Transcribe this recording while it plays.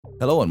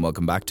Hello and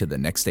welcome back to the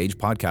Next Stage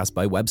podcast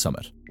by Web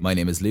Summit. My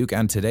name is Luke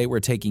and today we're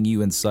taking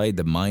you inside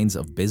the minds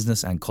of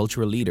business and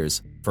cultural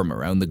leaders from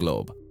around the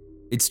globe.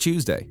 It's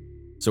Tuesday,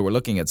 so we're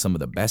looking at some of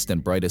the best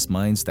and brightest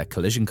minds that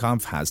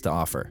CollisionConf has to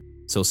offer.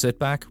 So sit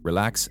back,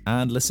 relax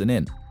and listen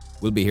in.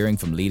 We'll be hearing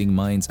from leading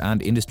minds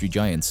and industry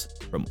giants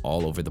from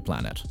all over the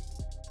planet.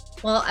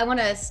 Well, I want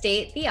to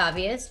state the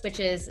obvious, which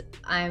is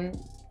I'm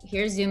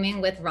here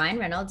Zooming with Ryan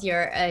Reynolds.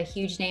 You're a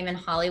huge name in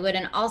Hollywood,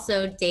 and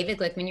also David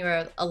Glickman.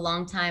 You're a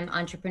longtime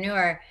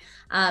entrepreneur.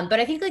 But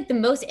I think like the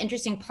most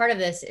interesting part of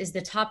this is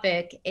the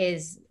topic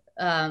is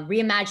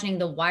reimagining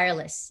the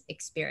wireless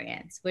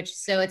experience,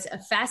 so it's a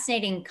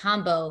fascinating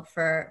combo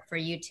for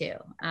you two.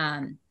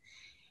 And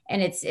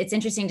it's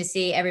interesting to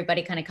see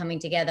everybody kind of coming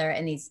together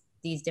in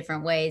these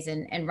different ways.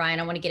 And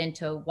Ryan, I want to get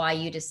into why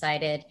you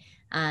decided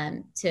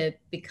to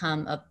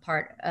become a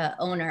part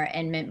owner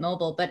in Mint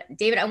Mobile. But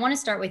David, I want to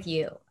start with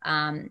you.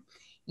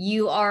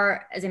 You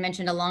are, as I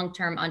mentioned, a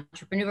long-term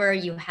entrepreneur.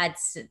 You had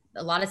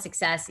a lot of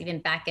success even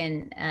back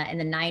in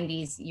the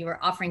 90s. You were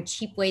offering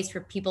cheap ways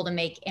for people to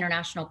make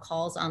international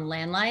calls on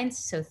landlines.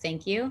 So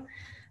thank you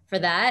for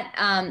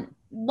that.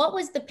 What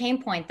was the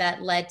pain point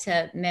that led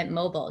to Mint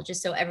Mobile,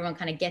 just so everyone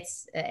kind of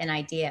gets an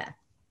idea?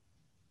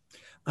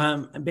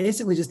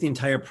 Basically just the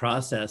entire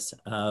process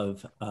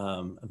of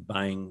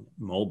buying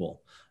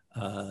mobile.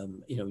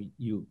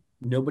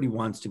 Nobody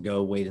wants to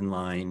go wait in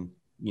line,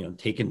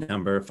 take a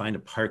number, find a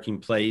parking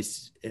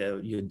place,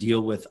 you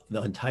deal with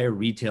the entire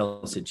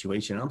retail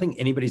situation. I don't think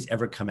anybody's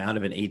ever come out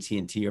of an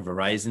AT&T or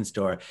Verizon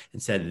store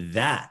and said,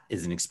 that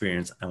is an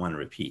experience I want to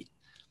repeat.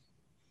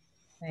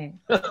 Right.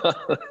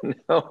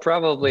 No,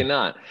 probably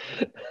not.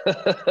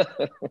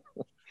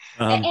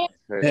 That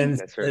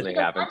certainly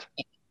happened.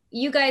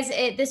 You guys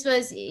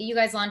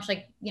launched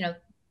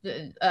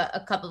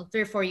a couple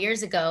 3 or 4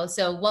 years ago.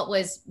 So what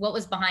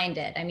was behind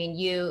it? I mean,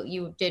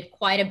 you did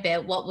quite a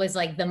bit. What was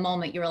like the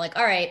moment you were like,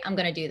 all right, I'm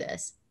going to do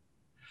this?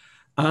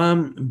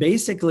 I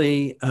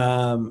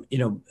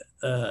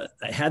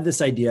had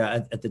this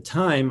idea at the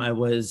time. I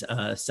was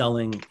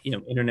selling,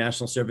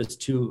 international service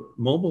to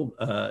mobile,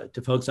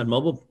 to folks on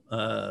mobile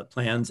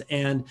plans,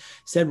 and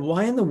said,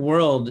 why in the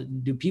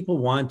world do people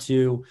want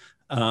to,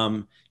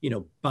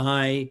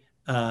 buy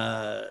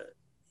a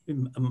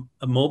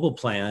mobile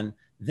plan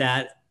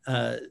that,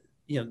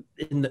 in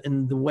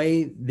the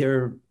way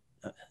they're,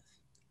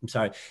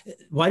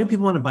 why do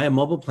people want to buy a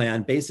mobile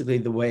plan basically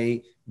the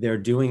way they're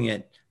doing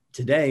it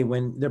today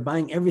when they're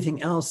buying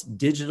everything else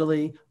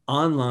digitally,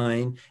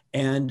 online,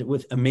 and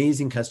with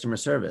amazing customer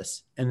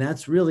service? And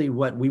that's really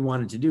what we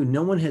wanted to do.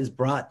 No one has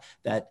brought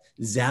that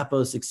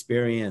Zappos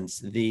experience,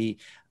 the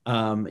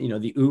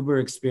Uber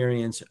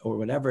experience or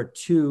whatever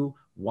to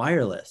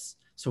wireless.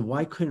 So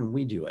why couldn't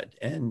we do it?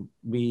 And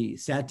we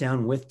sat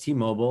down with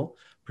T-Mobile,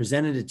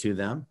 presented it to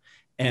them,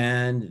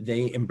 and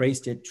they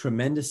embraced it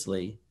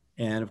tremendously.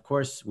 And of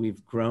course,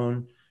 we've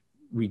grown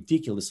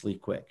ridiculously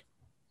quick.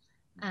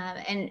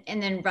 And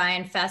then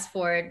Ryan, fast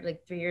forward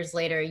like 3 years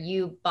later,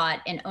 you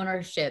bought an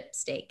ownership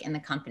stake in the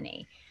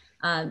company.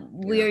 I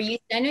know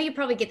you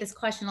probably get this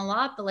question a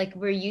lot, but like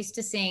we're used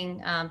to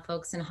seeing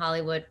folks in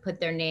Hollywood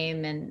put their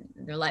name and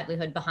their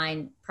livelihood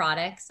behind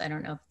products. I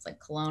don't know if it's like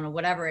cologne or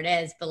whatever it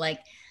is, but like,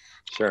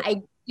 sure.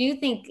 I do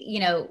think,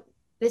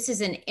 this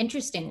is an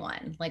interesting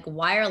one, like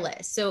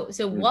wireless. So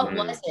what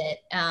was it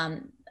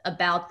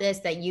about this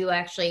that you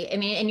actually,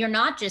 and you're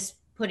not just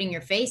putting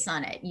your face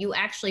on it, you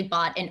actually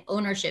bought an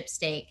ownership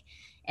stake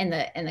in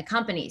the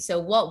company.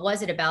 So what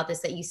was it about this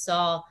that you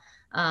saw,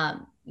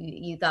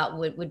 you thought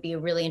would be a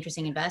really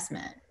interesting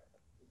investment?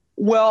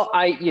 Well,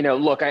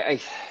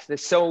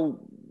 there's so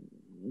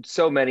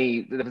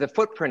many, the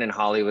footprint in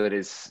Hollywood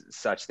is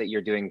such that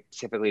you're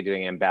typically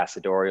doing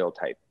ambassadorial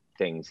type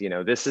things.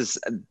 This is,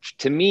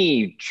 to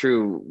me,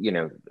 true,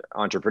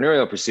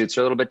 entrepreneurial pursuits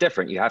are a little bit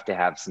different. You have to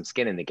have some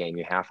skin in the game.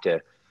 You have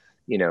to,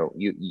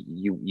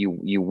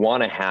 you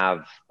want to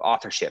have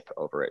authorship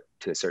over it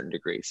to a certain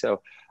degree.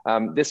 So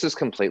this was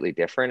completely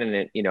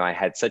different. And I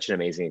had such an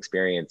amazing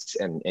experience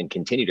and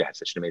continue to have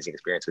such an amazing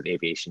experience with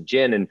Aviation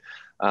Gin.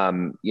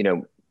 And,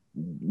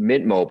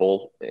 Mint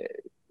Mobile,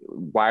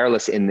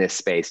 wireless in this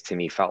space to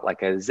me felt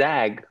like a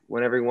zag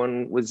when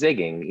everyone was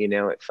zigging.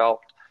 It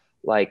felt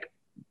like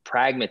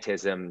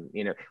pragmatism.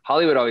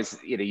 Hollywood always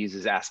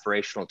uses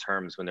aspirational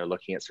terms when they're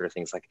looking at sort of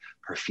things like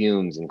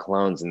perfumes and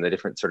colognes and the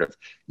different sort of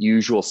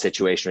usual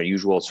situation or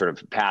usual sort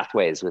of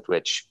pathways with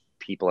which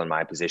people in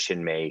my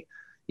position may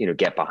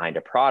get behind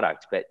a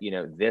product. But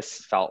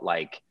this felt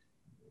like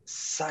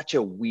such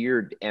a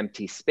weird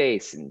empty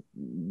space and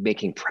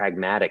making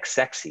pragmatic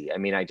sexy.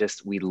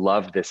 We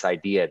loved this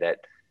idea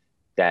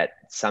that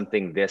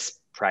something this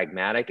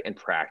pragmatic and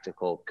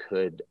practical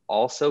could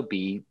also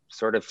be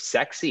sort of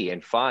sexy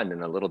and fun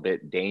and a little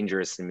bit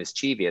dangerous and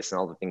mischievous and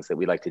all the things that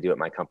we like to do at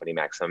my company,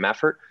 Maximum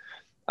Effort.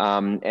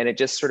 And it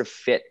just sort of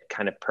fit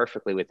kind of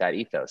perfectly with that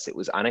ethos. It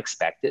was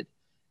unexpected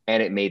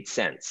and it made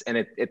sense. And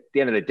at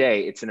the end of the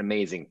day, it's an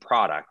amazing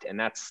product. And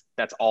that's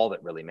all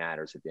that really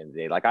matters at the end of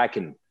the day. Like I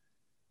can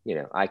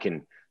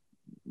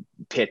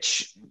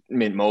pitch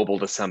Mint Mobile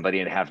to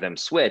somebody and have them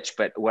switch.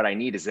 But what I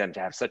need is them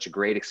to have such a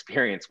great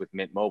experience with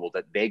Mint Mobile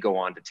that they go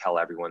on to tell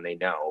everyone they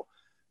know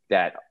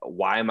that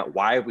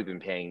why have we been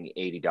paying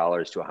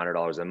 $80 to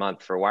 $100 a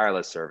month for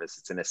wireless service?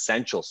 It's an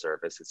essential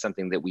service. It's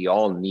something that we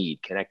all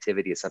need.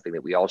 Connectivity is something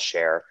that we all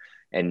share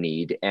and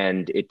need,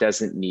 and it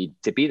doesn't need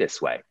to be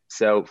this way.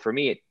 So for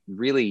me,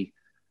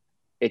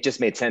 it just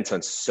made sense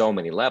on so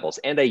many levels,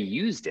 and I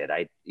used it.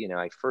 I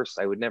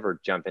would never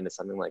jump into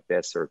something like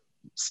this or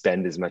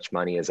spend as much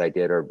money as I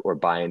did, or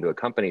buy into a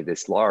company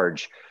this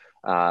large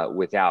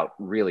without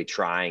really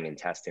trying and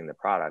testing the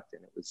product,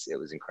 and it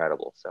was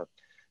incredible. So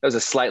that was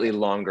a slightly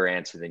longer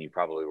answer than you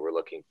probably were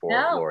looking for,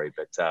 No. Lori.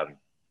 But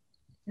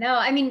no,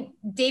 I mean,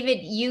 David,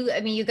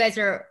 you guys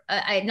are,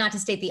 not to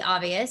state the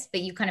obvious,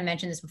 but you kind of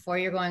mentioned this before,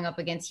 you're going up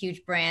against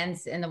huge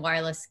brands in the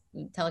wireless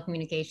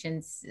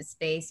telecommunications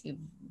space,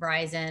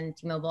 Verizon,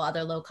 T-Mobile,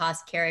 other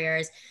low-cost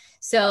carriers.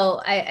 So,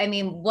 I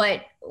mean,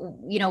 why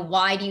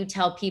do you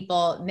tell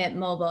people Mint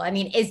Mobile? I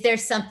mean, is there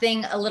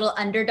something a little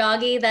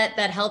underdoggy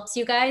that helps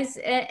you guys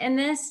in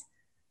this?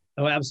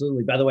 Oh,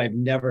 absolutely. By the way, I've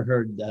never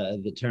heard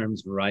the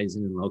terms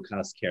Verizon and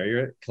low-cost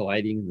carrier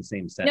colliding in the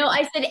same sentence. No,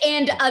 I said,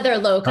 and other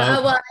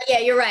low-cost. Oh. Well, yeah,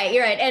 you're right.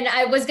 And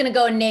I was going to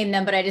go and name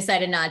them, but I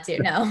decided not to.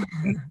 No.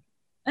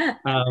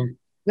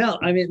 No,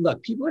 I mean,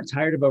 look, people are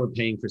tired of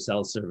overpaying for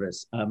cell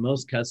service.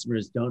 Most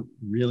customers don't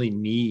really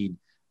need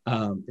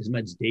as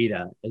much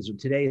data as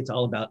today. It's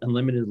all about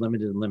unlimited,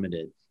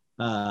 limited.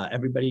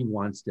 Everybody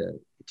wants to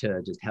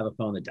just have a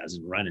phone that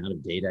doesn't run out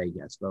of data, I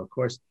guess. Well, of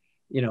course,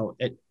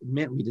 it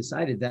meant we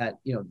decided that,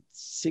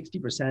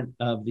 60%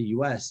 of the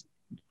US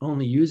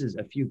only uses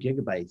a few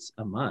gigabytes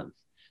a month.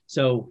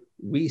 So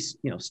we,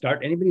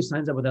 anybody who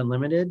signs up with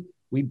unlimited,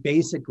 we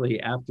basically,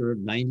 after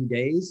 90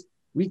 days,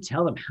 we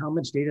tell them how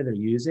much data they're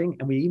using.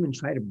 And we even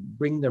try to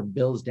bring their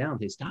bills down.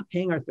 They stop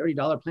paying our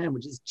 $30 plan,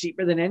 which is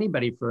cheaper than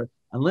anybody for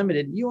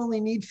unlimited. You only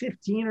need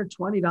 $15 or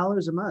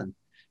 $20 a month.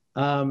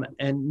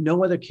 And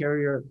no other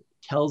carrier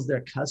tells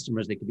their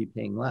customers they could be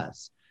paying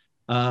less.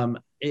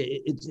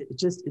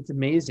 It's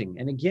amazing.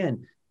 And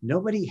again,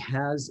 nobody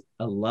has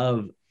a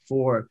love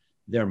for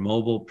their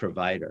mobile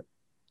provider,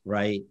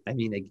 right? I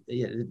mean,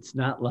 it's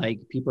not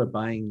like people are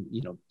buying,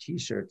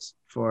 T-shirts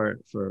for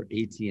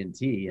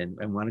AT&T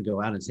and want to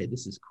go out and say,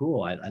 this is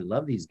cool. I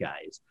love these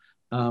guys.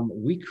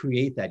 We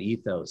create that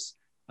ethos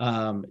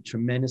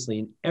tremendously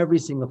in every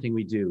single thing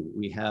we do.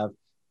 We have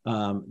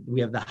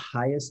the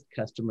highest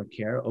customer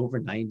care, over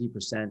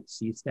 90%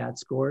 CSAT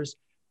scores.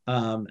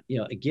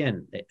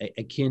 Again,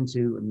 akin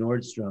to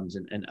Nordstrom's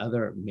and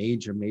other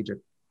major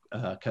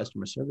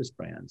customer service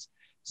brands.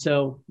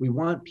 So we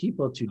want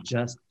people to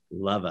just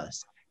love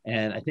us.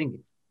 And I think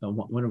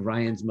one of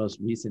Ryan's most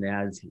recent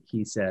ads,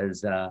 he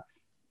says,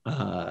 we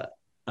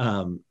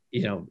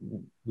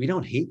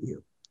don't hate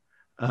you.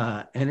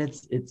 And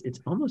it's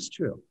almost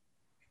true.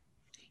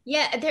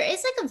 Yeah, there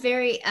is like a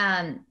very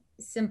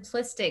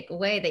simplistic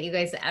way that you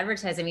guys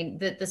advertise. I mean,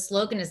 the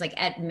slogan is like,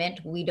 at Mint,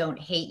 we don't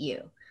hate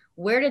you.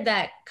 Where did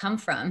that come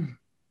from?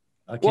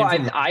 Well,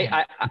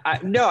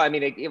 no, I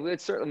mean, it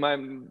was certainly my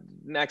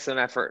maximum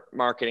effort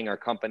marketing our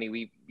company.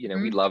 We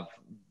love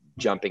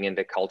jumping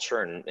into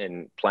culture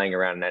and playing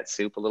around in that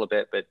soup a little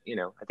bit, but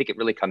I think it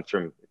really comes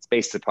from, it's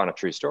based upon a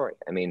true story.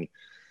 I mean,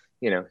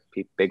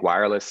 big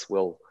wireless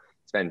will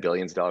spend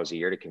billions of dollars a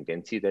year to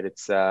convince you that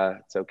it's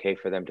okay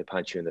for them to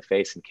punch you in the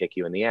face and kick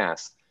you in the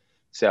ass.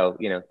 So,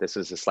 this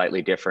was a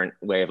slightly different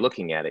way of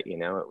looking at it.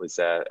 It was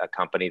a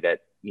company that,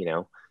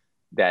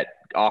 that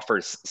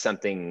offers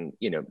something,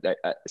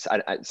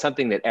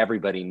 something that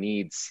everybody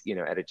needs,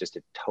 at just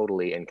a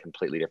totally and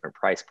completely different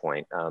price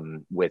point,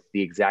 with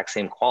the exact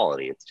same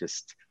quality. It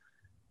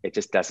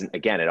just doesn't,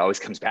 again, it always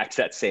comes back to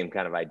that same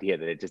kind of idea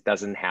that it just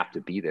doesn't have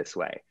to be this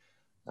way.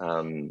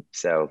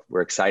 So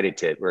we're excited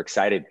to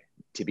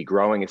be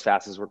growing as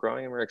fast as we're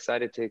growing, and we're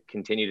excited to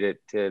continue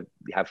to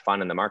have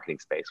fun in the marketing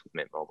space with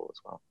Mint Mobile as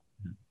well.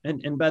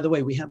 And by the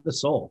way, we have the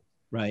soul,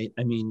 right?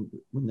 I mean,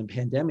 when the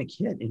pandemic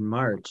hit in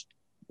March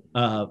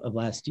of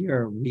last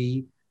year,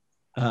 we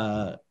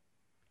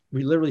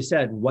literally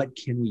said, what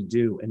can we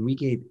do? And we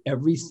gave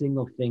every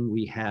single thing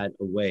we had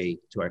away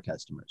to our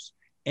customers.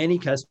 Any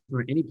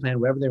customer, any plan,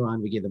 wherever they're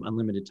on, we gave them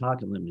unlimited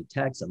talk, unlimited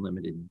text,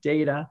 unlimited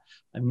data.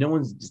 And no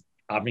one's just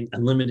offering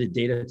unlimited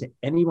data to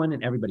anyone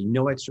and everybody,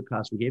 no extra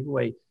cost. We gave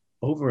away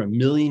over 1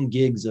 million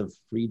gigs of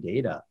free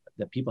data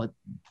that people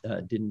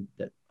didn't,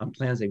 that on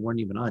plans they weren't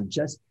even on,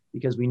 just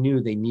because we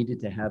knew they needed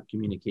to have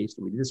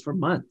communication. We did this for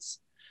months.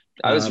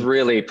 I was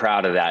really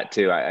proud of that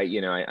too.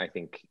 I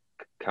think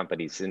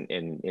companies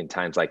in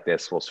times like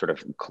this will sort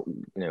of,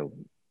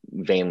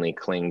 vainly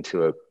cling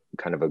to a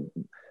kind of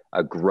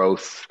a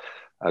growth,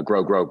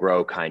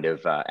 grow kind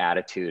of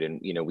attitude.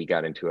 And, we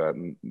got into a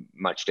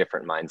much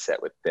different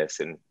mindset with this,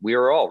 and we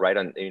were all right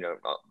on,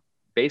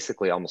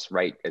 basically almost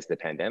right as the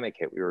pandemic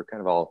hit. We were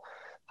kind of all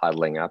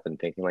huddling up and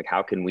thinking, like,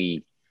 how can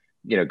we,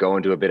 go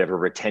into a bit of a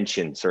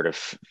retention sort of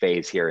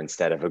phase here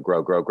instead of a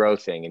grow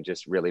thing, and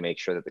just really make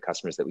sure that the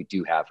customers that we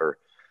do have are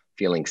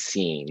feeling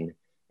seen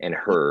and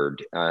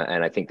heard.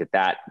 And I think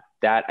that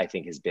I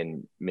think has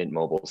been Mint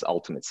Mobile's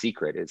ultimate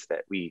secret, is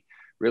that we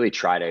really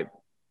try to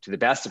the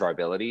best of our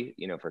ability,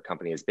 for a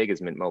company as big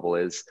as Mint Mobile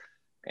is,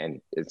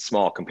 and it's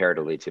small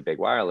comparatively to big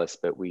wireless,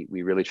 but we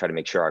really try to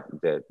make sure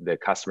the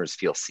customers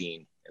feel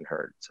seen and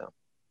heard. So,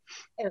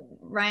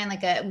 Ryan,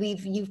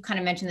 you've kind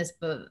of mentioned this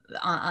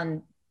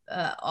on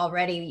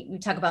already. We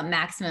talk about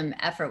Maximum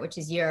Effort, which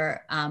is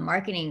your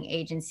marketing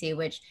agency,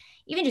 which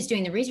even just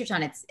doing the research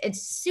on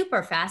it's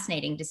super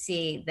fascinating to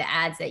see the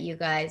ads that you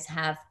guys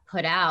have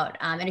put out.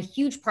 And a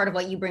huge part of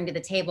what you bring to the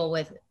table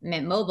with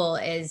Mint Mobile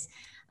is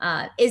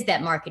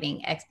that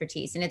marketing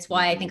expertise. And it's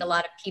why I think a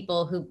lot of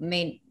people who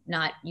may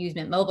not use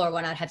Mint Mobile or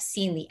whatnot have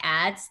seen the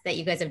ads that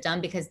you guys have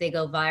done, because they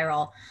go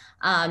viral.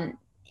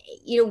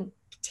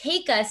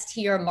 Take us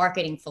to your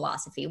marketing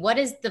philosophy. What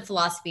is the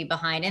philosophy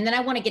behind? And then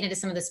I want to get into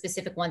some of the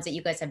specific ones that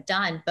you guys have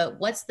done, but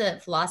what's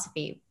the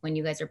philosophy when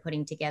you guys are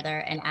putting together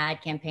an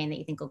ad campaign that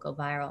you think will go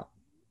viral?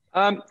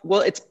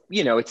 Well,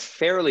 it's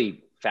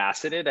fairly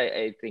faceted.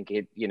 I think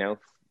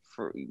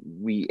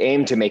we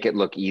aim to make it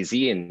look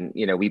easy, and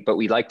but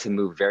we like to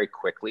move very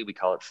quickly. We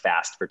call it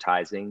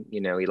fastertising.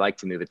 We like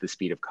to move at the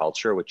speed of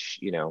culture, which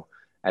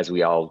as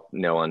we all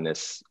know on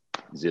this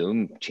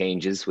Zoom,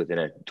 changes within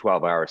a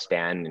 12-hour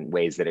span in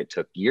ways that it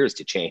took years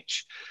to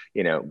change,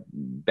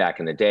 back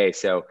in the day.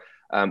 So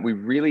we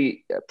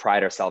really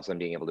pride ourselves on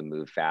being able to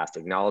move fast,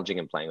 acknowledging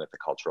and playing with the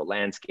cultural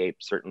landscape.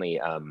 Certainly,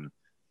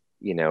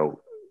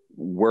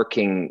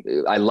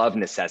 working. I love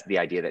the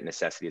idea that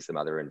necessity is the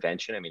mother of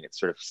invention. I mean, it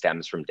sort of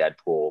stems from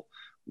Deadpool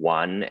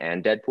 1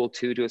 and Deadpool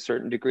 2 to a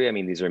certain degree. I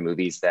mean, these are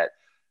movies that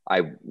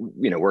I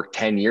worked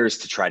 10 years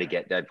to try to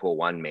get Deadpool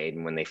 1 made.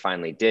 And when they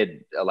finally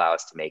did allow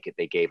us to make it,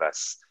 they gave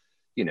us,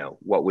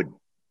 what would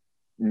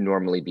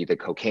normally be the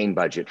cocaine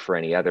budget for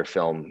any other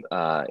film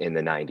in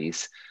the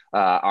 90s.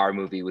 Our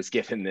movie was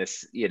given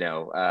this,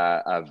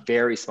 a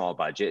very small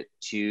budget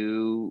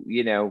to,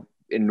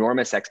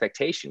 enormous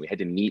expectation. We had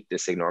to meet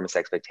this enormous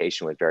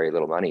expectation with very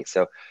little money.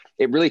 So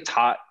it really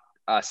taught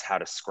us how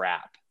to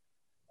scrap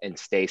and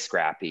stay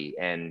scrappy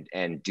and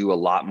do a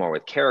lot more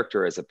with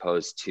character as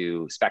opposed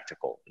to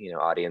spectacle.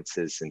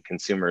 Audiences and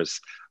consumers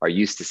are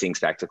used to seeing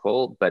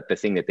spectacle, but the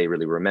thing that they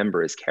really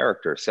remember is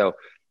character. So,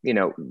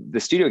 the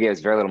studio gave us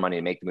very little money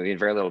to make the movie and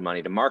very little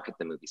money to market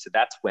the movie. So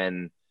that's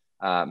when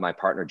my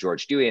partner,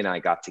 George Dewey, and I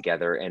got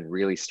together and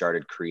really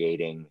started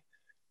creating,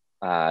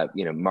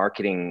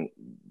 marketing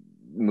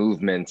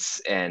movements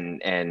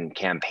and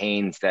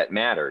campaigns that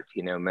mattered,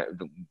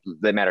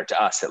 that mattered to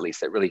us, at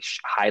least, that really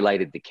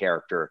highlighted the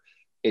character.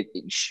 It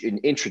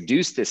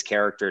introduced this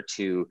character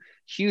to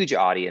huge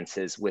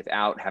audiences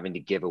without having to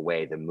give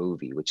away the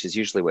movie, which is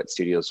usually what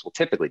studios will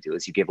typically do,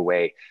 is you give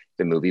away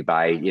the movie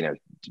by,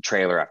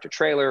 trailer after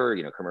trailer,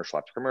 commercial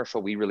after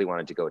commercial. We really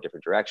wanted to go a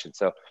different direction.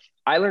 So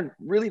I learned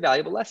really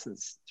valuable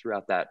lessons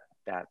throughout that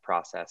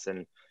process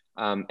and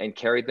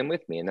carried them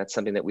with me. And that's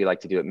something that we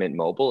like to do at Mint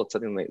Mobile. It's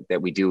something that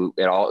we do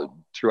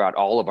throughout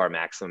all of our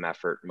Maximum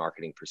Effort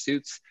marketing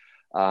pursuits.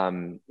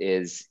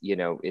 Is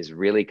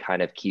really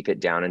kind of keep it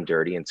down and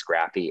dirty and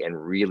scrappy and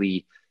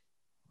really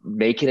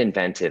make it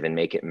inventive and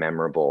make it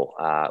memorable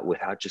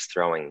without just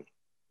throwing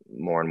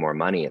more and more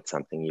money at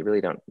something. You really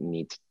don't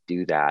need to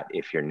do that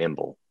if you're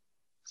nimble.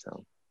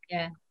 So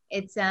yeah,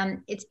 it's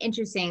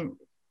interesting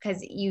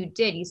because you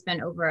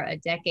spent over a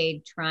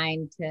decade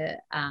trying to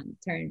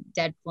turn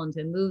Deadpool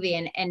into a movie,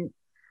 and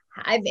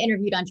I've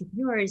interviewed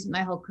entrepreneurs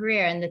my whole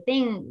career, and the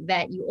thing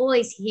that you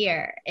always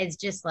hear is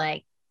just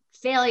like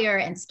failure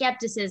and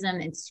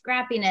skepticism and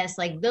scrappiness.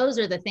 Like those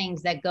are the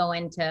things that go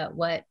into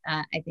what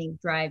I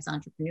think drives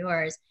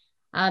entrepreneurs.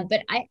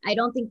 But I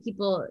don't think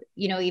people,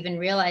 even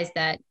realize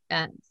that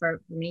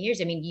for many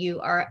years. I mean, you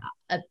are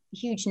a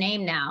huge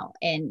name now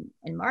in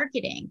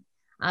marketing,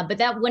 but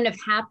that wouldn't have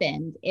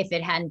happened if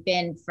it hadn't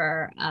been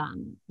for,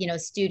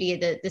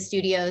 the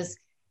studios,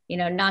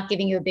 not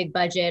giving you a big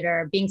budget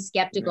or being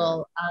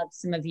skeptical of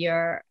some of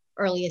your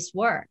earliest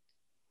work.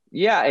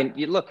 Yeah. And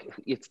you look,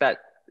 it's that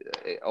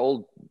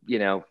old,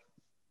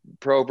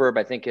 proverb,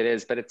 I think it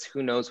is, but it's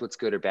who knows what's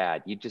good or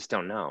bad. You just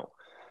don't know.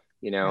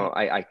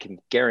 Right. I can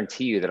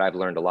guarantee you that I've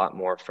learned a lot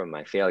more from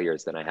my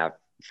failures than I have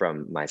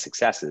from my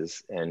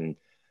successes. And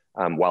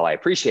while I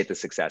appreciate the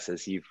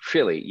successes, you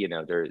really,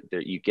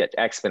 you get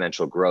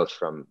exponential growth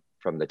from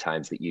the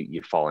times that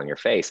you fall on your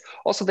face.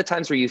 Also, the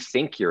times where you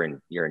think you're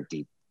in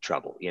deep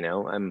trouble.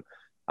 Deadpool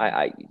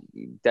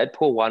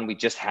 1, we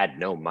just had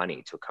no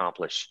money to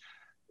accomplish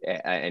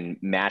and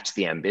match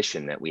the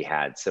ambition that we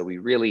had. So we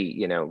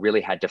really, really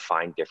had to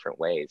find different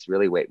ways,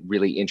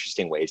 really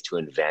interesting ways to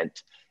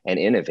invent and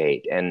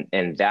innovate.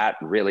 And that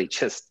really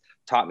just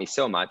taught me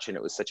so much. And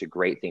it was such a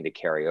great thing to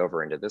carry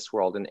over into this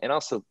world. And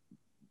also,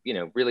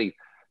 really,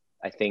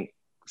 I think,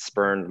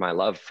 spurned my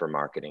love for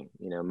marketing.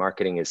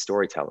 Marketing is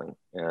storytelling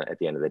at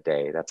the end of the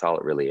day. That's all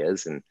it really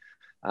is. And,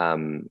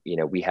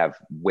 we have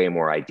way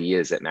more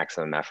ideas at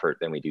Maximum Effort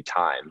than we do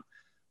time.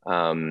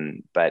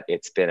 But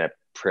it's been a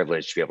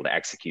privilege to be able to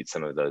execute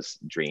some of those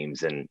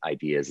dreams and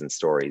ideas and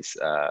stories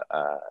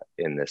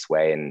in this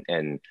way.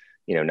 And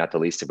not the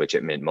least of which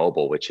at Mint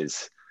Mobile, which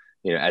is,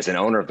 as an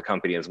owner of the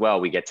company as well,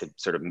 we get to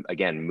sort of,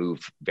 again, move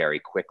very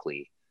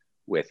quickly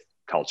with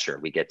culture.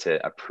 We get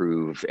to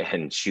approve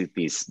and shoot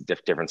these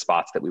different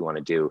spots that we want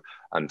to do,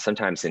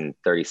 sometimes in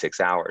 36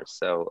 hours.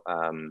 So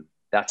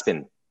that's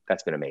been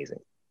amazing.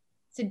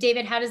 So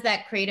David, how does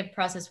that creative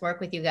process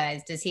work with you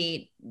guys? Do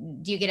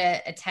you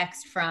get a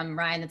text from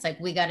Ryan that's like,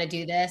 we got to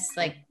do this,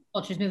 like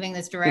culture's moving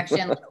this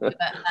direction?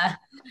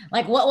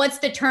 Like what's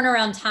the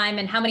turnaround time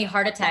and how many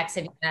heart attacks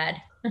have you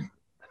had?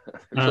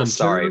 I feel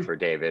sorry for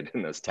David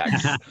in those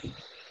texts.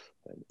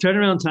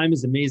 Turnaround time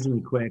is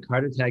amazingly quick.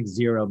 Heart attack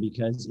 0,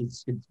 because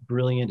it's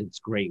brilliant. It's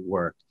great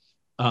work.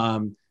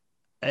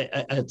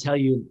 I tell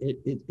you,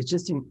 it's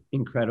just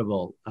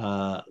incredible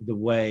the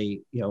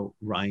way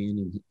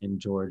Ryan and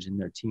George and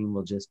their team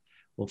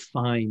will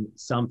find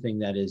something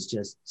that is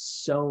just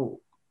so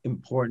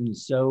important,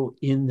 so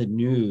in the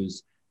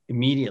news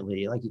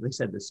immediately. Like I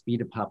said, the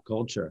speed of pop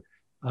culture.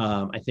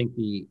 I think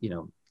the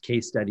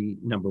case study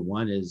number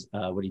 1 is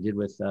what he did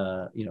with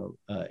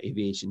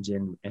Aviation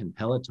Gin and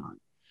Peloton.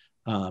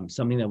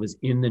 Something that was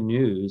in the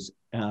news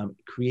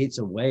creates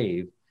a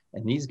wave,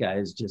 and these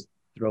guys just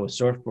throw a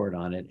surfboard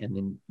on it and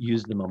then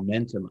use the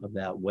momentum of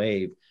that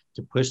wave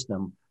to push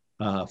them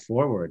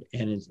forward.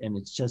 And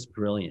it's just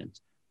brilliant.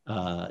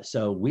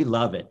 So we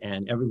love it.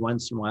 And every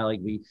once in a while,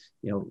 like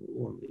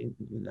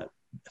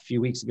a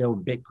few weeks ago,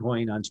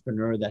 Bitcoin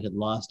entrepreneur that had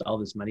lost all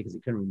this money because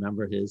he couldn't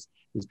remember his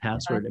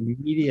password.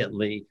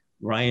 Immediately,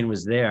 Ryan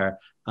was there.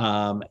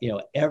 At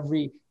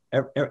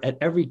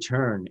every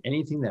turn,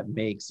 anything that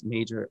makes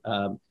major,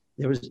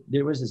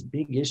 there was this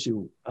big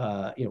issue,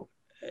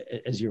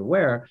 as you're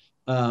aware,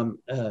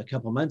 a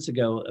couple of months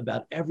ago,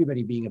 about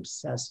everybody being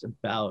obsessed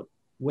about,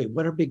 wait,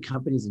 what are big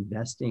companies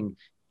investing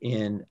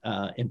in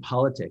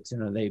politics,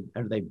 and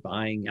are they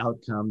buying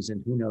outcomes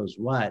and who knows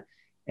what?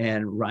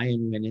 And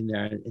Ryan went in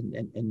there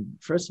and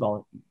first of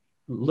all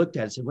looked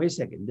at it and said, wait a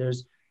second,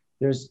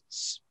 there's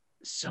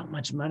so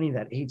much money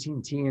that AT&T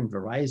and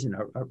Verizon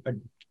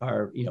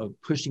are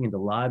pushing into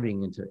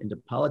lobbying into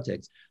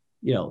politics.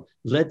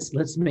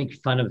 Let's make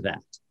fun of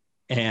that.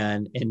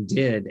 And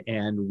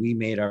we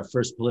made our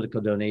first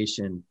political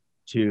donation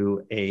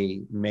to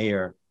a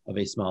mayor of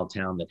a small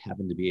town that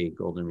happened to be a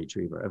golden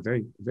retriever, a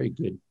very, very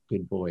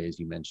good boy, as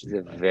you mentioned.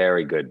 He's a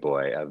very good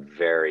boy, a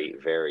very,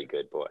 very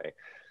good boy.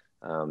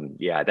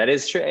 Yeah, that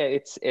is true.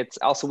 It's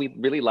also, we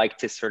really like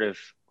to sort of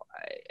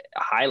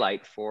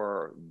highlight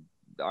for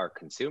our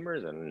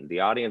consumers and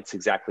the audience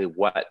exactly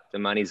what the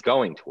money's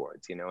going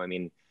towards.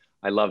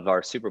 I love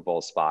our Super Bowl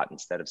spot.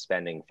 Instead of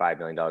spending $5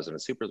 million on a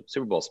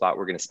Super Bowl spot,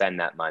 we're going to spend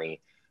that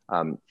money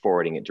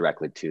forwarding it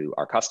directly to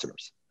our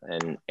customers,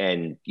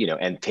 and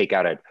take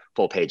out a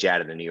full page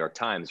ad in the New York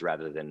Times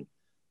rather than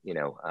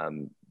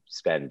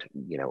spend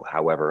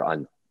however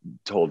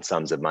untold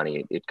sums of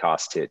money it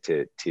costs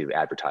to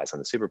advertise on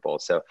the Super Bowl.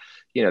 So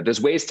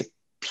there's ways to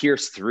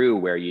pierce through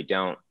where you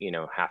don't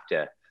have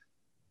to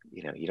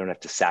you don't have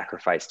to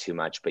sacrifice too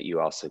much, but you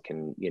also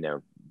can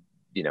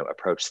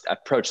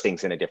approach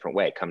things in a different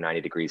way, come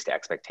 90 degrees to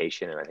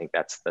expectation. And I think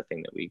that's the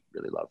thing that we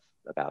really love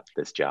about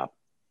this job.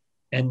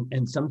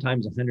 And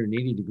sometimes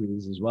 180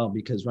 degrees as well,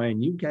 because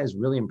Ryan, you guys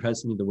really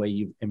impressed me the way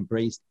you've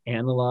embraced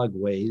analog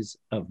ways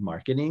of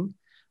marketing.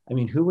 I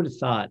mean, who would have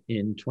thought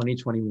in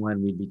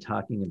 2021 we'd be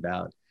talking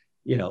about,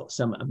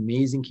 some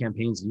amazing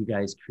campaigns you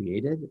guys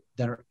created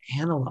that are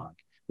analog.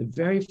 The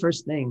very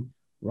first thing,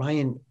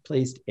 Ryan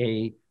placed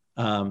a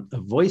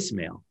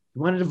voicemail. He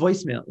wanted a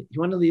voicemail. He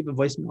wanted to leave a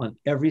voicemail on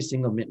every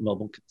single Mint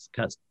Mobile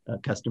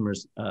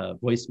customer's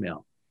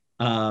voicemail.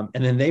 And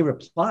then they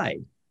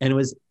replied, and it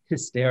was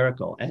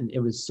hysterical, and it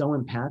was so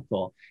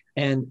impactful.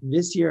 And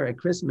this year at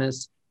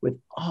Christmas, with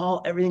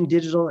everything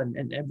digital,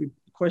 and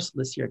of course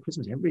this year at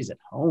Christmas, everybody's at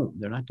home,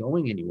 they're not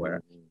going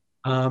anywhere.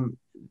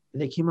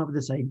 They came up with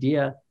this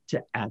idea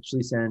to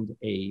actually send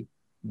a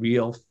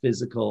real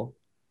physical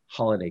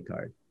holiday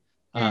card.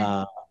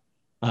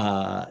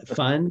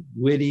 Fun,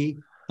 witty,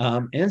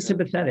 and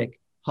sympathetic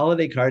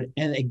holiday card.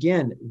 And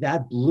again,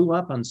 that blew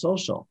up on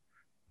social.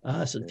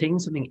 So taking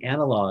something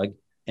analog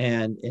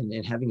and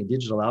having a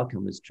digital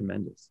outcome is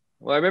tremendous.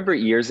 Well, I remember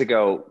years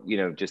ago,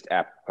 just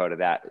apropos to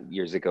that,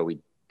 years ago,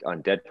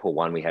 on Deadpool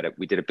 1,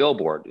 we did a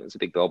billboard. It was a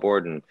big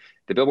billboard, and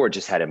the billboard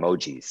just had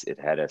emojis. It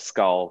had a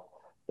skull,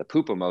 the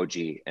poop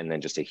emoji, and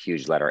then just a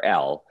huge letter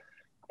L.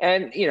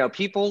 And,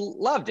 people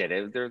loved it.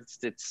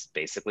 It's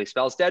basically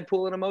spells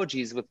Deadpool in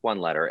emojis with one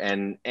letter.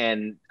 And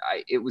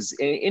it was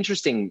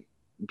interesting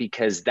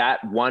because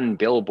that one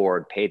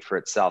billboard paid for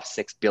itself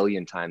 6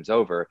 billion times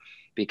over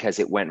because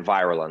it went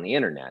viral on the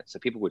internet. So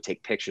people would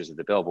take pictures of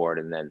the billboard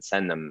and then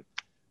send them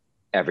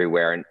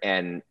everywhere.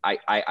 And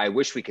I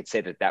wish we could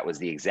say that was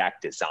the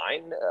exact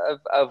design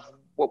of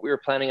what we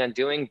were planning on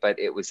doing, but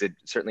it was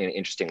certainly an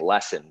interesting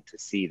lesson to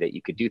see that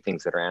you could do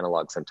things that are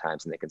analog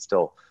sometimes and they can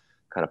still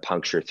kind of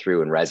puncture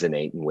through and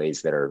resonate in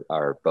ways that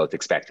are both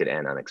expected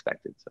and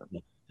unexpected.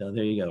 So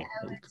there you go.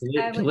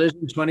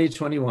 Collision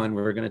 2021,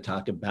 we're going to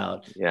talk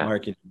about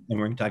marketing, and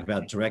we're going to talk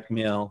about direct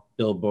mail,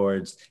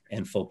 billboards,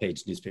 and full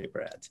page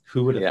newspaper ads.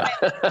 Who would have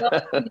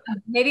thought? Well,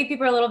 maybe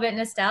people are a little bit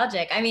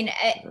nostalgic. I mean,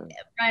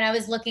 Ryan, I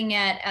was looking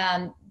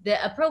at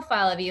a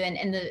profile of you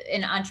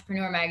in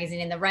Entrepreneur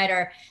magazine, and the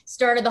writer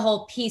started the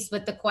whole piece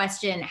with the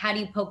question, how do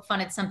you poke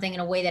fun at something in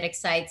a way that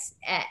excites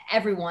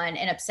everyone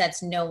and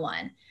upsets no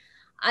one?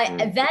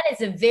 That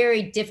is a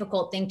very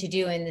difficult thing to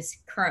do in this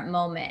current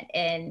moment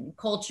in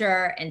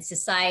culture and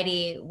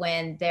society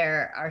when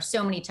there are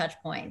so many touch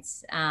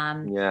points.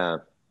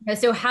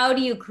 So how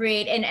do you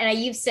create, and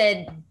you've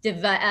said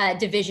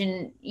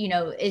division,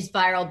 is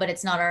viral, but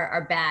it's not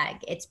our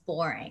bag. It's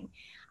boring.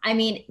 I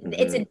mean,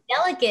 it's a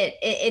delicate,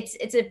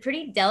 it's a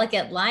pretty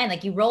delicate line.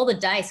 Like, you roll the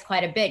dice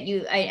quite a bit.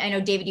 I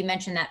know, David, you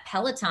mentioned that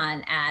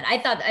Peloton ad.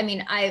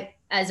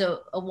 As a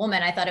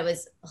woman, I thought it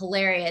was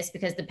hilarious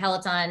because the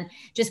Peloton,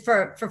 just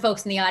for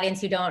folks in the audience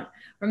who don't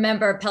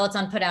remember,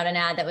 Peloton put out an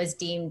ad that was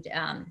deemed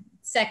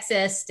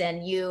sexist,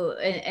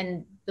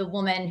 and the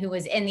woman who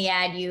was in the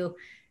ad, you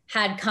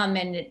had come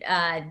and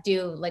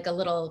do like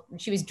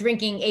she was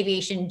drinking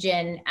aviation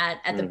gin at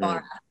the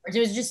bar. It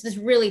was just this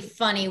really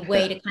funny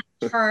way to kind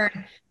of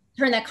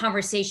turn that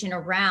conversation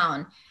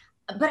around.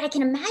 But I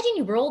can imagine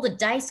you roll the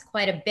dice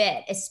quite a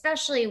bit,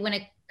 especially when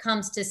it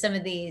comes to some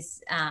of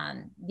these,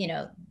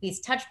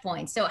 these touch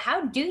points. So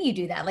how do you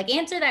do that? Like,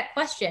 answer that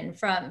question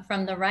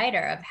from the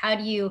writer of how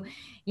do you,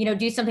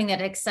 do something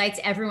that excites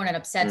everyone and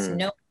upsets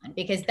no one?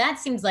 Because that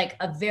seems like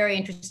a very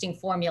interesting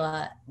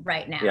formula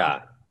right now.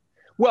 Yeah.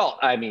 Well,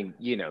 I mean,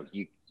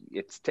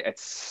 it's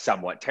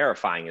somewhat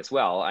terrifying as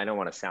well. I don't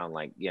want to sound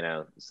like,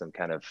 some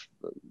kind of,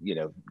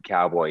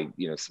 cowboy,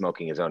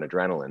 smoking his own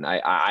adrenaline.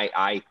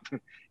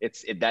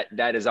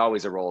 That is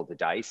always a roll of the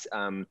dice.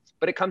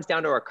 But it comes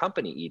down to our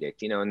company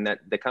edict, and that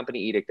the company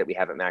edict that we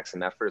have at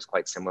Maximum Effort is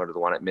quite similar to the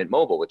one at Mint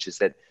Mobile, which is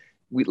that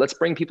let's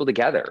bring people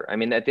together. I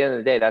mean, at the end of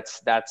the day,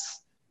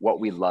 that's what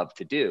we love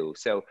to do.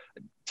 So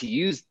to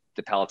use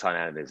the Peloton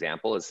ad as an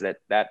example, is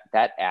that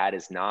ad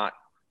is not,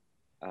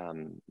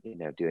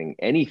 doing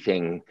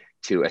anything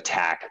to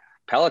attack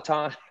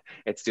Peloton.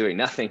 It's doing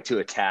nothing to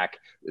attack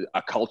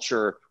a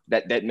culture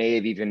that may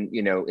have even,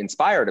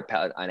 inspired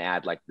an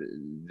ad like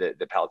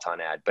the Peloton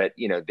ad. But,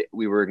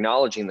 we were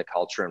acknowledging the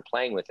culture and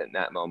playing with it in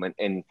that moment,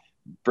 and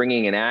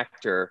bringing an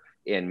actor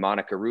in,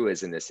 Monica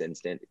Ruiz in this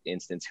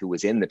instance, who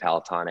was in the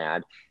Peloton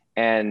ad,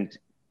 and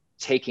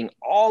taking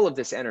all of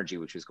this energy,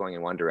 which was going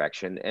in one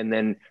direction, and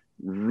then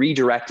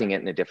redirecting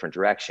it in a different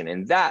direction.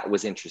 And that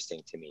was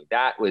interesting to me.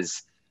 That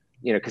was,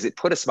 because it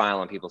put a smile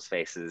on people's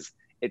faces.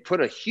 It put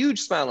a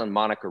huge smile on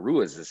Monica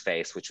Ruiz's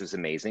face, which was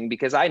amazing,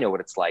 because I know what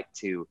it's like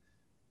to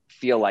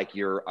feel like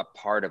you're a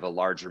part of a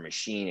larger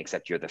machine,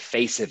 except you're the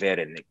face of it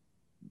and it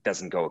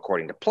doesn't go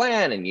according to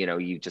plan. And,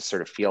 you just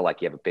sort of feel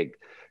like you have a big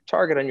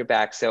target on your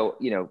back. So,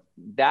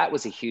 that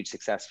was a huge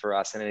success for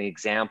us, and an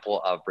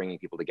example of bringing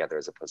people together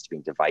as opposed to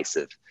being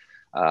divisive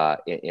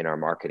in our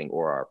marketing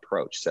or our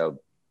approach. So,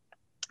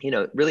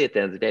 really at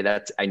the end of the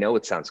day, I know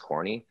it sounds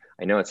corny.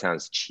 I know it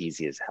sounds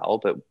cheesy as hell,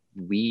 but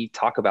we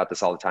talk about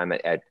this all the time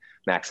at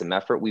Maximum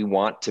Effort. We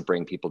want to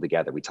bring people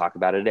together. We talk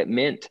about it at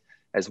Mint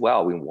as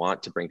well. We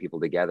want to bring people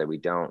together. We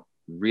don't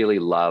really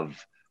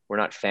we're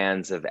not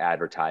fans of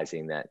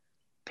advertising that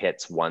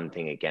pits one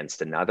thing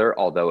against another,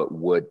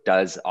 although it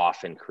does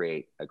often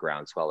create a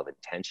groundswell of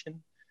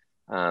attention.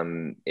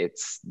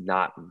 It's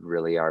not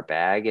really our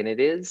bag, and it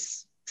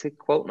is, to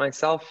quote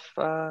myself,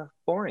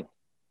 boring.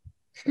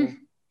 So,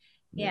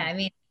 yeah, I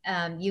mean,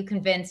 you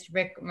convinced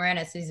Rick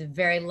Moranis, who's a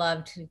very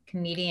loved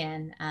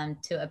comedian,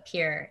 to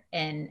appear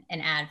in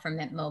an ad for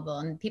Mint Mobile,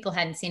 and people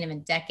hadn't seen him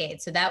in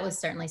decades. So that was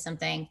certainly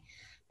something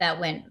that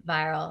went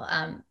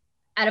viral.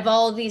 Out of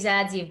all of these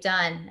ads you've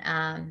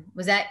done,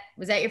 was that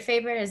your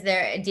favorite? Are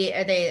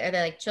they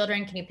like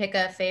children? Can you pick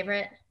a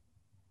favorite?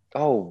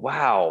 Oh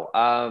wow,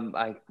 I'm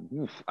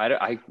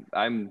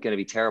gonna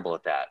be terrible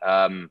at that.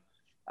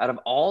 Out of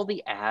all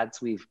the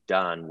ads we've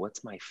done,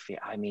 what's my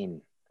favorite? I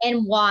mean,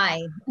 and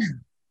why?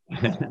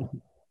 For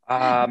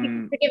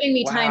giving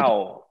me time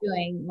to keep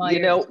doing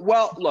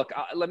well, look,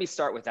 let me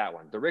start with that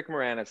one. The Rick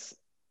Moranis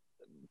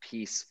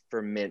piece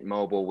for Mint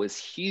Mobile was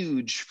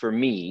huge for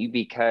me,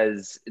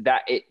 because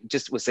it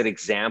just was an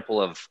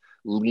example of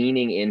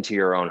leaning into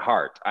your own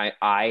heart.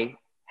 I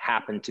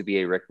happen to be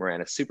a Rick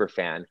Moranis super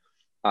fan,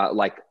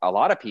 like a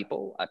lot of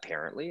people,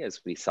 apparently,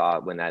 as we saw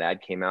when that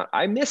ad came out.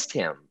 I missed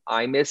him.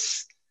 I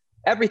miss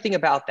everything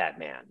about that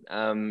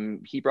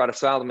man. He brought a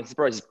smile to me.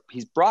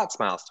 He's brought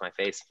smiles to my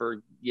face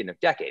for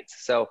decades.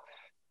 So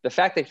the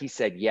fact that he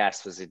said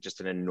yes was just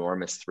an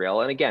enormous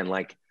thrill. And again,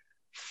 like,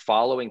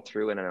 following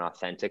through in an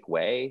authentic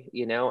way,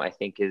 I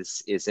think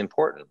is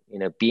important.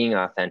 Being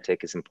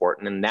authentic is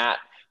important, and that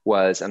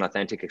was an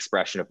authentic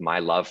expression of my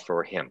love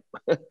for him.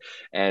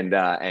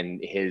 and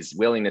his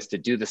willingness to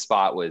do the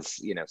spot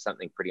was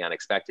something pretty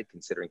unexpected,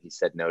 considering he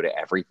said no to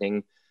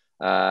everything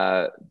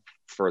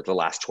for the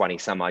last 20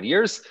 some odd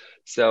years.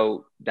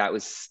 So that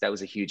was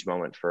a huge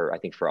moment I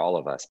think for all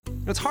of us.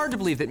 It's hard to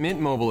believe that Mint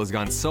Mobile has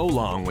gone so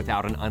long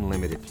without an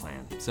unlimited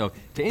plan. So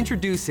to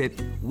introduce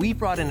it, we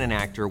brought in an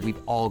actor we've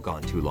all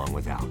gone too long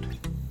without.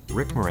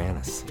 Rick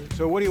Moranis.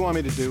 So what do you want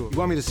me to do? You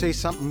want me to say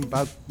something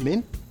about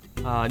Mint?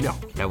 No,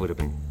 that would have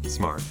been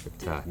smart.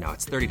 But no,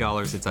 it's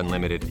 $30, it's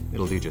unlimited,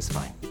 it'll do just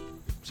fine.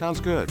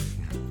 Sounds good.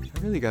 I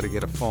really got to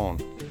get a phone.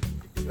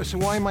 So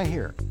why am I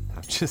here?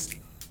 I'm just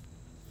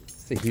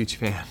a huge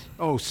fan.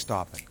 Oh,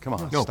 stop it. Come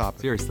on, No, stop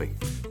it. seriously,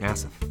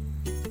 massive.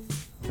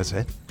 That's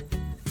it?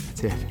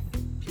 That's it.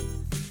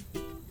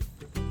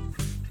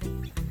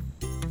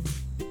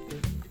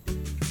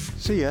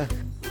 See ya.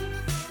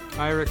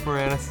 Hi, Rick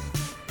Moranis.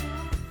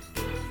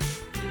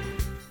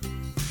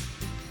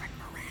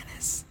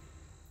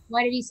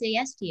 Why did he say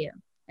yes to you?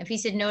 If he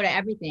said no to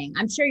everything,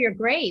 I'm sure you're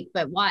great,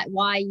 but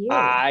why you?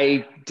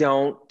 I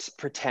don't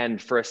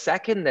pretend for a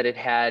second that it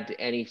had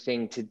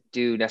anything to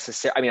do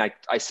necessarily. I mean,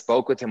 I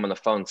spoke with him on the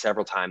phone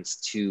several times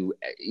to,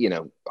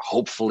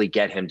 hopefully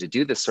get him to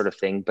do this sort of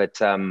thing, but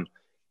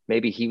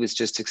maybe he was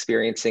just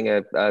experiencing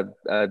a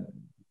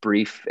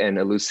brief and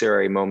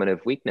illusory moment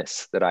of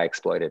weakness that I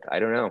exploited. I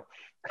don't know.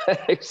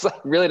 I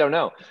really don't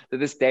know. To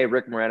this day,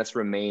 Rick Moranis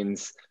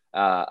remains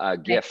a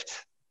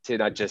gift to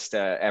not just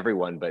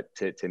everyone, but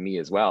to me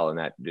as well in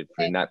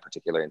that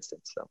particular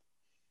instance. So,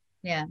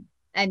 yeah.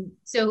 And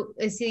so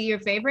is he your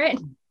favorite?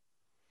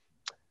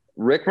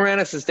 Rick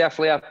Moranis is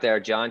definitely up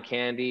there. John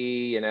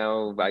Candy,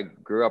 I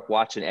grew up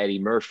watching Eddie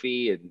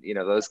Murphy and,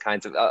 those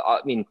kinds of,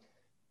 and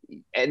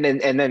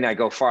then I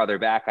go farther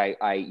back.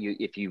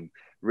 If you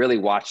really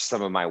watch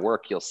some of my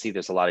work, you'll see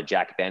there's a lot of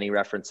Jack Benny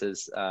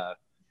references,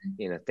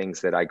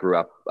 things that I grew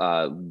up,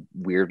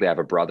 weirdly, I have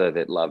a brother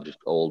that loved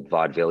old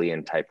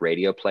vaudevillian type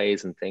radio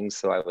plays and things.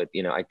 So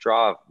I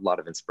draw a lot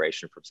of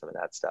inspiration from some of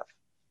that stuff.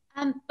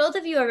 Both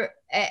of you are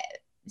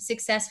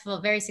successful,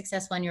 very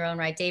successful in your own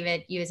right.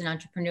 David, you as an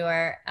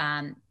entrepreneur,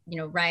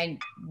 Ryan,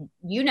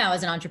 you now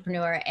as an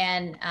entrepreneur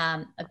and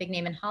a big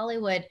name in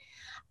Hollywood.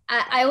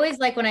 I always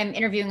like when I'm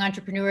interviewing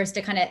entrepreneurs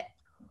to kind of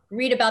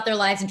read about their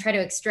lives and try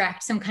to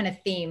extract some kind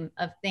of theme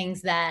of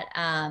things that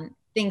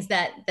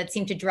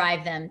seem to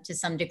drive them to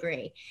some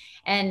degree.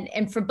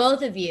 And for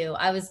both of you,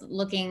 I was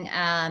looking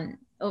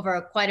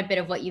over quite a bit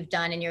of what you've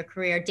done in your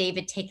career.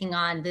 David taking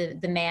on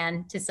the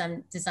man to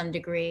some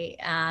degree.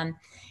 Ryan,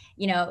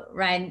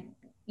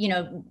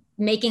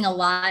 making a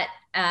lot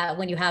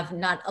when you have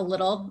not a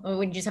little, or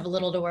when you just have a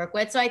little to work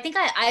with. So I think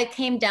I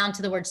came down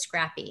to the word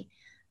scrappy,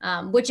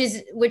 which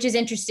is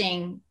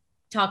interesting,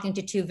 talking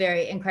to two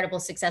very incredible,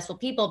 successful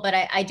people. But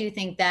I do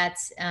think that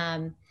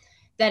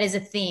is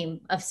a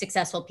theme of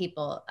successful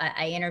people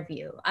I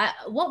interview.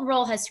 What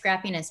role has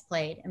scrappiness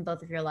played in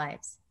both of your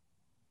lives?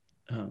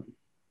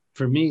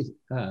 For me,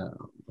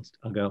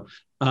 I'll go.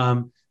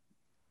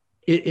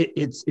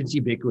 It's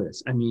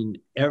ubiquitous. I mean,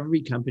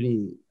 every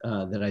company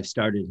that I've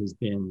started has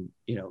been,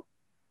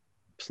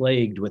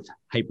 plagued with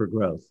hyper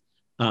growth,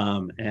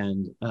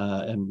 and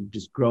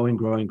just growing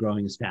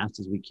as fast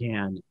as we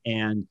can,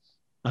 and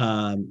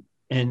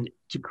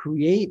to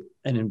create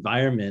an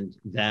environment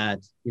that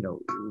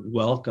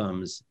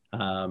welcomes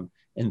and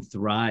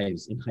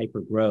thrives in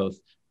hyper growth,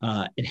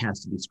 it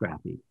has to be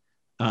scrappy.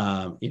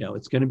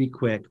 It's going to be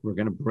quick. We're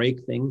going to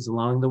break things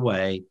along the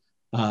way.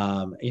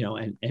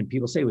 And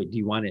people say, wait, do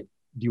you want it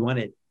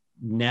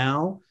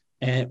now?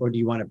 Or do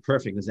you want it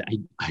perfect?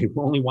 I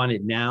only want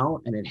it now,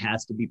 and it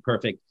has to be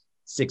perfect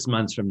 6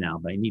 months from now,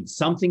 but I need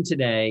something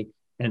today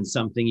and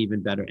something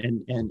even better.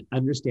 And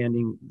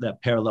understanding the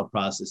parallel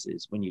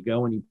processes. When you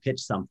go and you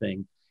pitch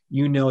something,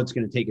 it's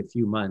going to take a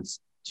few months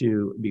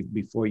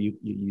before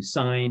you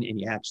sign and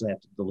you actually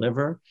have to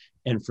deliver.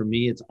 And for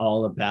me, it's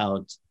all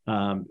about,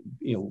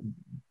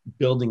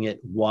 building it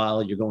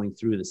while you're going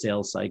through the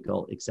sales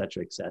cycle, et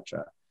cetera, et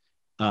cetera.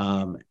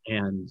 Sorry,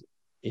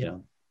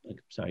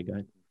 go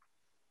ahead.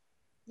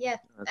 Yeah.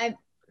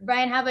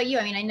 Brian, how about you?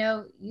 I mean, I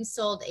know you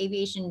sold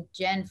Aviation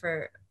Gen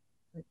for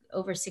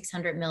over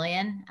 600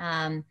 million.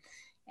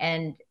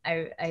 And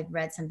I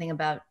read something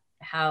about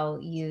how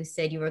you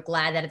said you were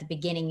glad that at the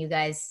beginning you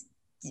guys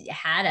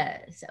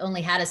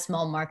only had a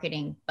small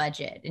marketing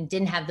budget and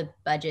didn't have the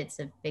budgets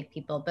of big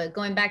people. But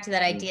going back to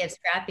that idea of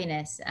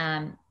scrappiness,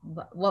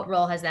 what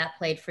role has that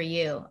played for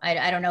you?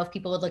 I don't know if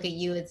people would look at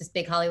you as this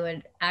big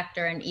Hollywood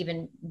actor and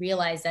even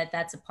realize that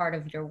that's a part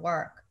of your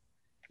work.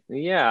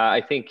 Yeah,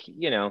 I think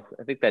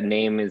that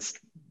name is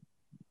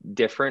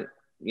different,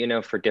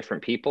 for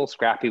different people.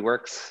 Scrappy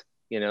works,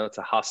 it's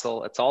a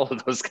hustle. It's all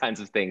of those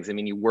kinds of things. I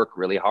mean, you work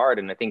really hard.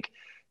 And I think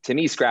to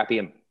me,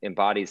 scrappy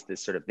embodies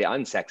this sort of the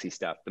unsexy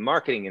stuff. The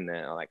marketing and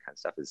all that kind of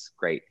stuff is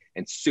great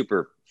and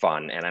super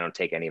fun. And I don't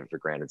take any of it for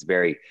granted. It's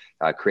very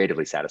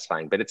creatively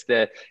satisfying, but it's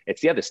the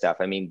other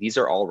stuff. I mean, these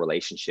are all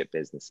relationship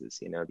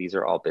businesses. These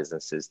are all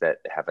businesses that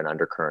have an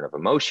undercurrent of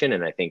emotion.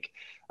 And I think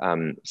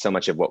so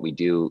much of what we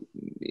do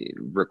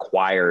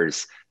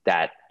requires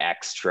that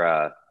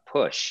extra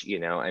push, you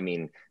know. I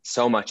mean,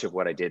 so much of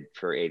what I did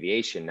for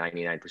aviation,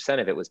 99%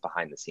 of it was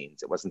behind the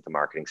scenes. It wasn't the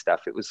marketing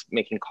stuff. It was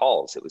making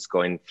calls. It was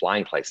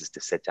flying places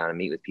to sit down and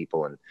meet with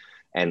people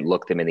and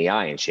look them in the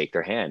eye and shake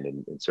their hand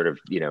and sort of,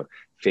 you know,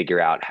 figure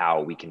out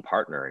how we can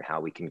partner and how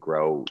we can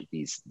grow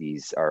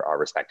our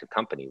respective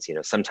companies. You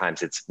know,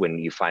 sometimes it's when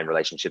you find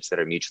relationships that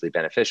are mutually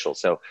beneficial.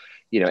 So,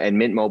 you know, and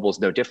Mint Mobile is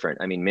no different.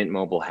 I mean, Mint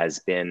Mobile has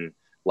been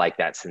like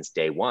that since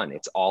day one.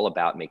 It's all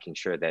about making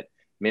sure that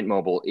Mint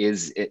Mobile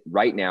is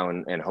right now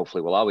and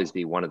hopefully will always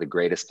be one of the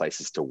greatest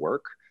places to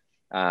work.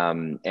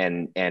 And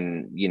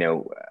you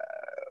know,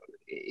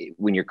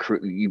 when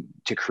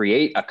to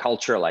create a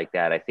culture like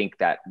that, I think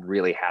that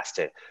really has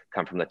to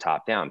come from the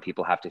top down.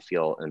 People have to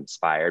feel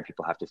inspired.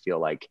 People have to feel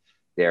like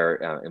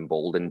they're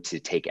emboldened to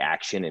take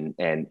action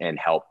and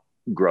help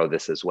grow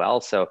this as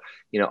well. So,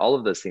 you know, all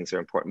of those things are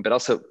important. But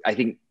also, I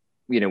think,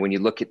 you know, when you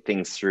look at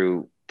things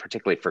through,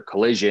 particularly for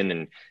Collision,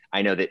 and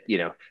I know that, you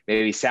know,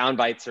 maybe sound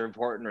bites are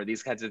important or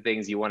these kinds of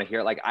things you want to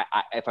hear. Like,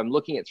 if I'm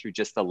looking at through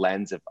just the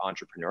lens of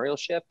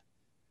entrepreneurship,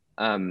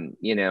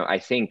 you know, I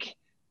think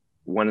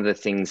one of the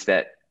things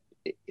that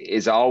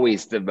is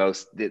always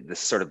the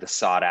sort of the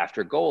sought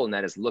after goal, and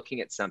that is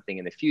looking at something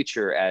in the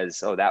future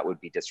as, oh, that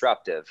would be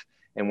disruptive.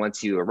 And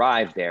once you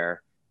arrive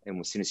there, and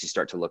as soon as you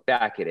start to look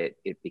back at it,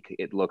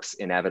 it looks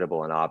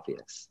inevitable and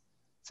obvious.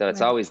 So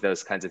it's always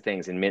those kinds of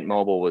things. And Mint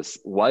Mobile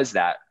was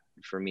that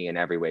for me in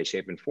every way,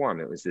 shape, and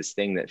form. It was this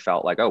thing that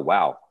felt like, oh,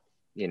 wow,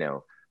 you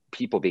know,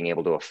 people being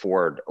able to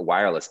afford a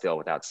wireless bill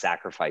without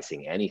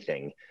sacrificing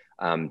anything.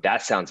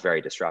 That sounds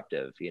very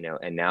disruptive, you know.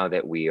 And now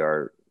that we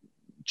are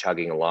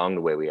chugging along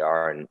the way we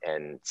are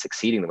and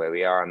succeeding the way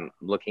we are, I'm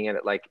looking at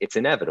it like it's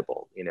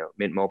inevitable. You know,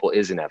 Mint Mobile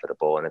is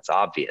inevitable, and it's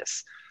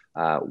obvious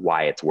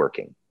why it's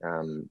working,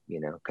 you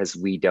know, because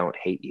we don't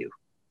hate you.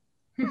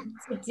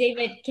 So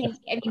David,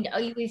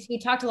 you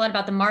talked a lot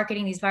about the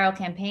marketing, these viral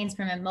campaigns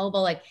from Mint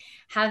Mobile. Like,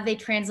 have they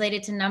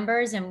translated to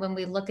numbers? And when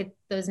we look at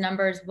those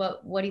numbers,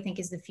 what do you think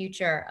is the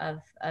future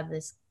of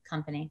this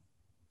company?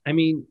 I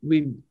mean,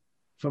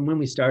 from when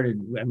we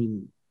started, I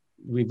mean,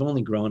 we've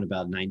only grown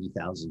about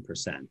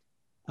 90,000%.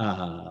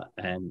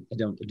 And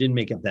it didn't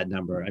make up that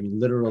number. I mean,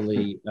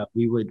 literally,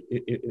 we would,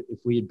 if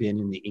we had been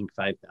in the Inc.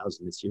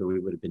 5000 this year, we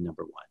would have been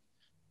number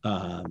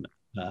one.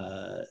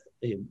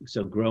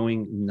 So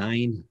growing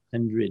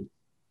 900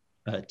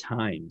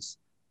 times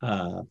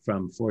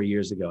from 4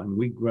 years ago, and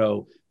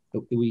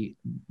we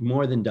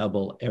more than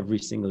double every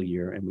single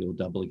year, and we will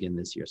double again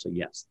this year. So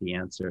yes, the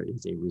answer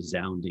is a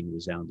resounding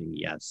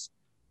yes.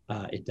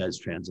 It does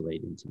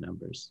translate into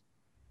numbers.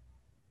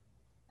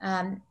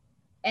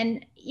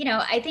 And, you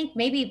know, I think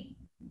maybe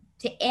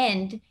to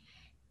end,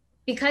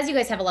 because you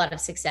guys have a lot of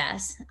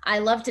success, I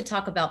love to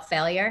talk about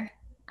failure.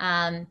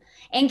 And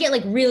get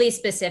like really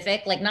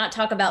specific, like not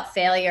talk about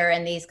failure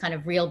in these kind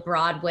of real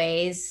broad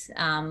ways,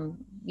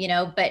 you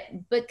know, but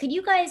could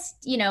you guys,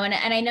 you know, and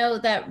I know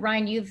that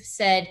Ryan, you've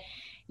said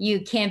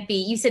you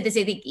said this,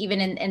 I think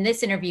even in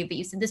this interview, but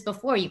you said this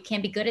before, you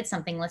can't be good at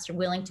something unless you're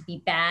willing to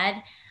be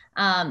bad.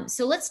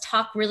 So let's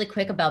talk really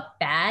quick about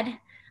bad.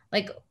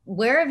 Like,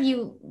 where have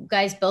you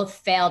guys both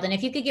failed? And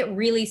if you could get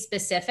really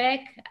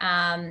specific,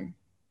 that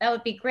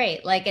would be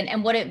great. Like,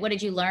 and what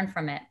did you learn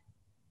from it?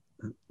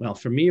 Well,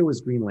 for me, it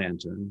was Green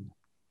Lantern.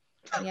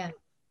 Yeah.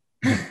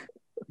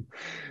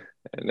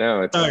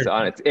 No,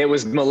 it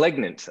was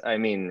Malignant. I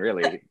mean,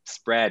 really,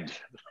 spread.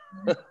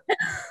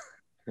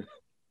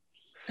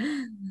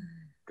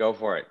 Go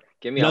for it.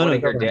 Give me. I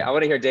want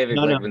to hear David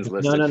Glickman's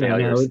list of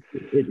failures.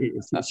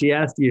 She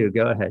asked you.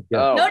 Go ahead.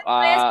 Go. No,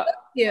 I asked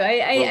you.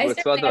 I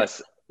said both of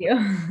us. You.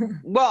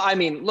 Well, I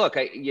mean, look,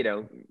 you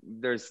know,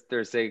 there's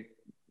a,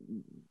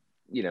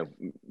 you know,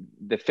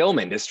 the film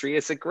industry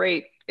is a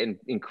great and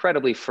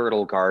incredibly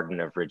fertile garden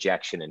of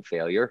rejection and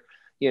failure.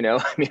 You know,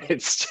 I mean,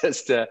 it's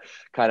just a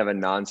kind of a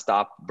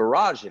nonstop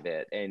barrage of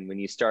it. And when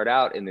you start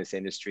out in this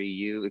industry,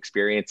 you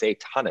experience a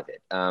ton of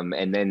it.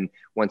 And then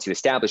once you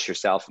establish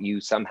yourself,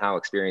 you somehow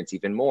experience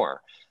even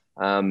more.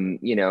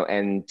 You know,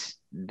 and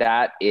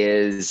that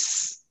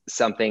is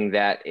something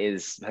that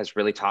has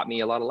really taught me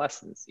a lot of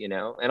lessons, you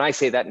know. And I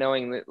say that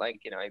knowing that,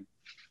 like, you know, I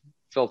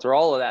filter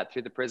all of that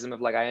through the prism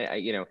of like,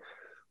 you know,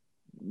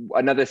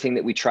 another thing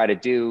that we try to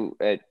do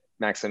at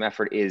Maximum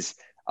Effort is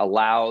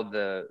allow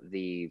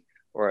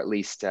or at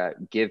least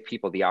give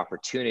people the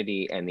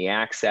opportunity and the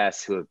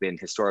access who have been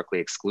historically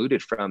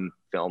excluded from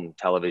film,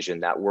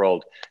 television, that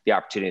world, the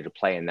opportunity to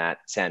play in that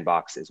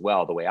sandbox as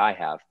well, the way I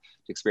have,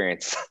 to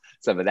experience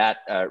some of that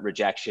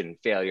rejection,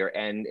 failure,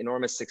 and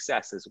enormous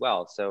success as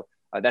well. So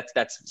that's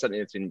something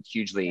that's been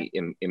hugely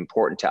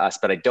important to us.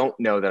 But I don't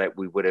know that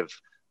we would have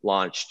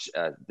launched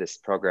this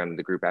program,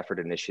 the Group Effort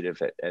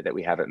Initiative that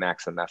we have at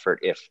Maximum Effort,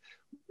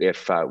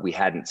 if we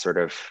hadn't sort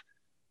of,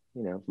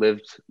 you know,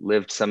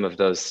 lived some of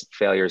those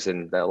failures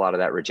and a lot of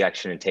that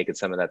rejection and taken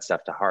some of that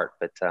stuff to heart.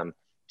 But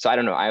so I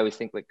don't know. I always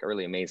think like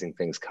really amazing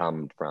things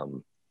come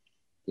from,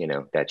 you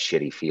know, that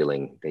shitty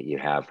feeling that you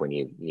have when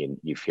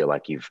you feel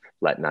like you've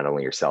let not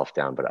only yourself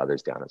down but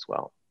others down as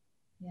well.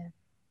 Yeah.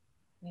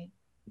 Right.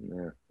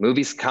 Yeah.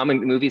 Movies come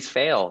and movies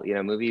fail. You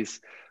know, movies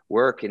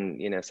work.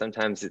 And,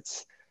 sometimes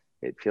it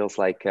feels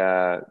like,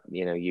 it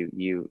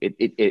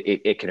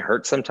can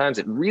hurt sometimes.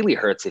 It really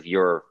hurts if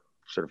your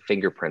sort of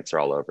fingerprints are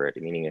all over it,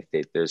 meaning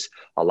if there's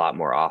a lot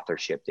more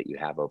authorship that you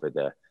have over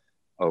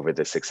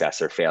the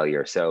success or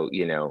failure. So,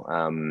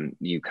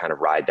 you kind of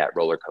ride that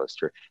roller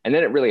coaster. And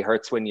then it really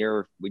hurts when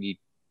you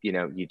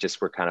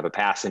just were kind of a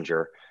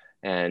passenger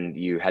and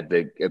you had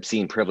the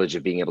obscene privilege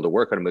of being able to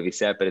work on a movie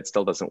set, but it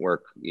still doesn't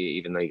work,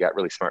 even though you got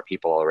really smart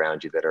people all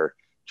around you that are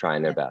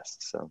trying their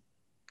best. So,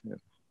 yeah.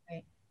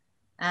 Right.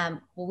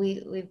 Well,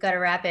 we've got to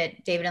wrap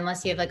it, David,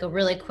 unless you have like a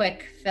really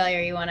quick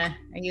failure you're going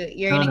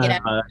to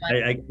get out.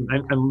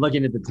 I'm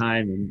looking at the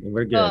time and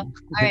we're good. Cool.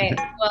 All right.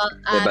 Well,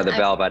 Live by the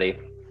bell, buddy.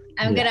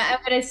 I'm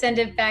gonna send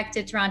it back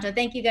to Toronto.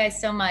 Thank you guys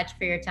so much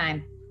for your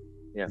time.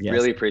 Yeah, yes.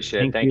 Really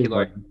appreciate it. Thank you,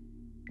 Lori.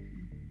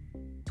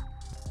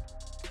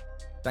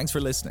 Thanks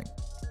for listening.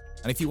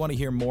 And if you want to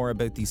hear more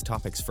about these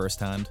topics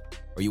firsthand,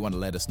 or you want to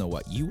let us know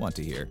what you want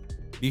to hear,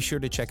 be sure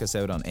to check us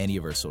out on any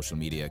of our social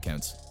media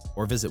accounts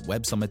or visit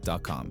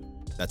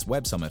websummit.com. That's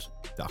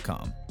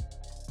websummit.com.